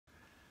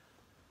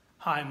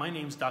Hi, my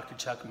name is Dr.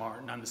 Chuck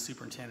Martin. I'm the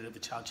superintendent of the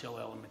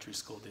Chowchilla Elementary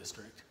School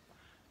District.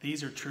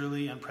 These are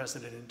truly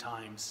unprecedented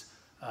times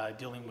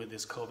dealing with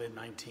this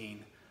COVID-19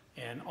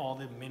 and all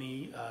the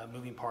many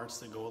moving parts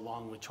that go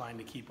along with trying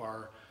to keep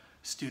our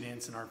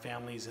students and our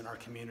families and our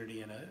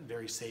community in a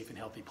very safe and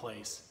healthy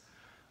place.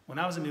 When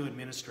I was a new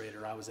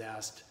administrator, I was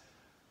asked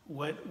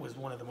what was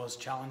one of the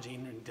most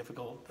challenging and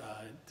difficult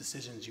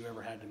decisions you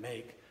ever had to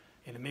make.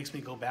 And it makes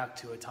me go back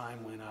to a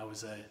time when I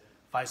was a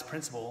vice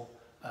principal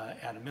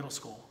at a middle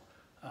school.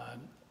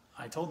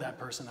 I told that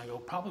person, I go,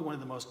 probably one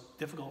of the most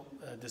difficult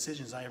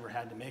decisions I ever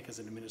had to make as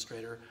an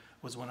administrator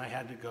was when I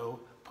had to go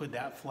put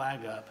that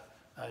flag up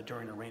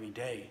during a rainy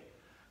day.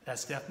 That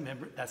staff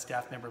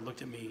member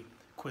looked at me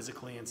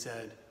quizzically and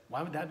said,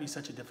 why would that be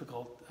such a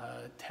difficult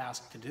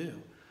task to do?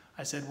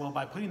 I said, well,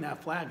 by putting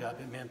that flag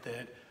up, it meant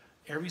that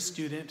every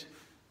student,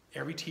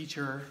 every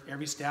teacher,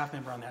 every staff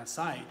member on that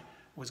site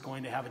was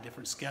going to have a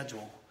different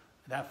schedule.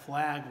 That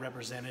flag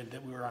represented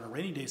that we were on a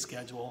rainy day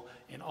schedule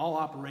and all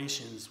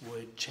operations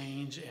would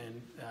change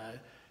and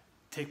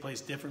take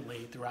place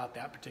differently throughout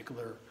that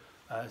particular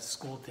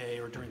school day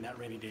or during that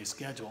rainy day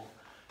schedule.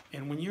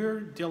 And when you're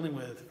dealing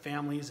with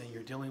families and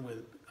you're dealing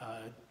with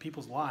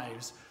people's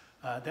lives,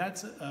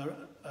 that's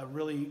a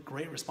really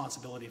great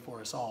responsibility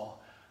for us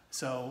all.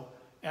 So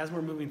as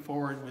we're moving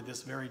forward with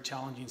this very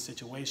challenging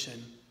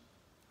situation,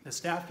 the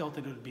staff felt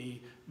that it would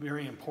be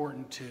very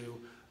important to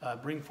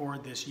bring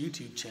forward this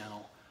YouTube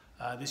channel.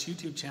 This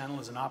YouTube channel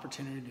is an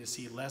opportunity to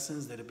see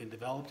lessons that have been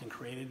developed and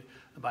created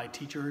by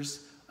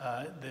teachers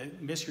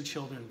that miss your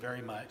children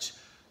very much.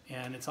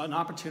 And it's an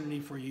opportunity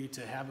for you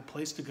to have a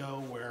place to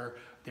go where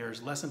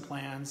there's lesson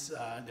plans,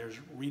 there's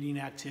reading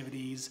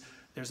activities,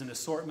 there's an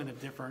assortment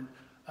of different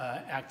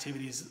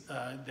activities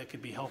that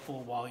could be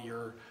helpful while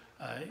you're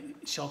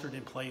sheltered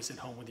in place at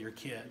home with your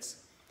kids.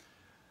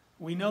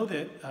 We know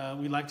that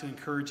we like to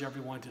encourage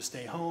everyone to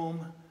stay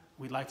home,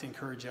 we'd like to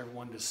encourage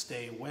everyone to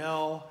stay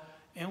well,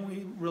 and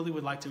we really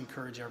would like to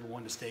encourage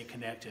everyone to stay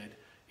connected.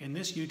 And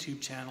this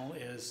YouTube channel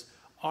is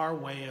our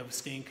way of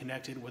staying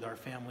connected with our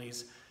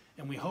families,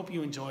 and we hope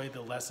you enjoy the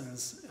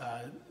lessons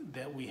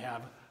that we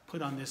have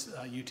put on this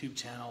YouTube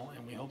channel,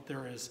 and we hope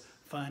they're as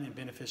fun and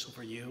beneficial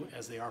for you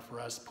as they are for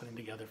us putting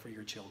together for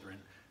your children.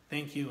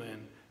 Thank you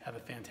and have a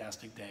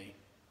fantastic day.